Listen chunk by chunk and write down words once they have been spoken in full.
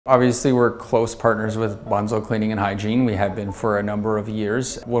Obviously, we're close partners with Bunzl Cleaning and Hygiene. We have been for a number of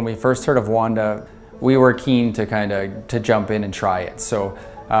years. When we first heard of Wanda, we were keen to jump in and try it. So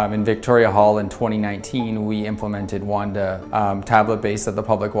in Victoria Hall in 2019, we implemented Wanda tablet-based at the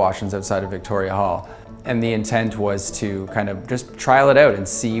public washrooms outside of Victoria Hall. And the intent was to kind of just trial it out and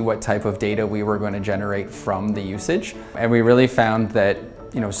see what type of data we were going to generate from the usage. And we really found that,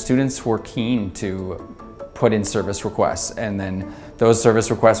 students were keen to put in service requests, and then those service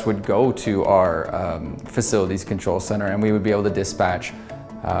requests would go to our facilities control center, and we would be able to dispatch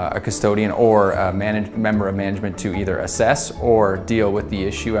a custodian or a member of management to either assess or deal with the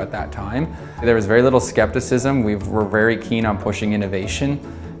issue at that time. There was very little skepticism. We were very keen on pushing innovation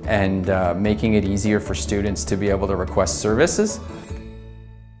and making it easier for students to be able to request services.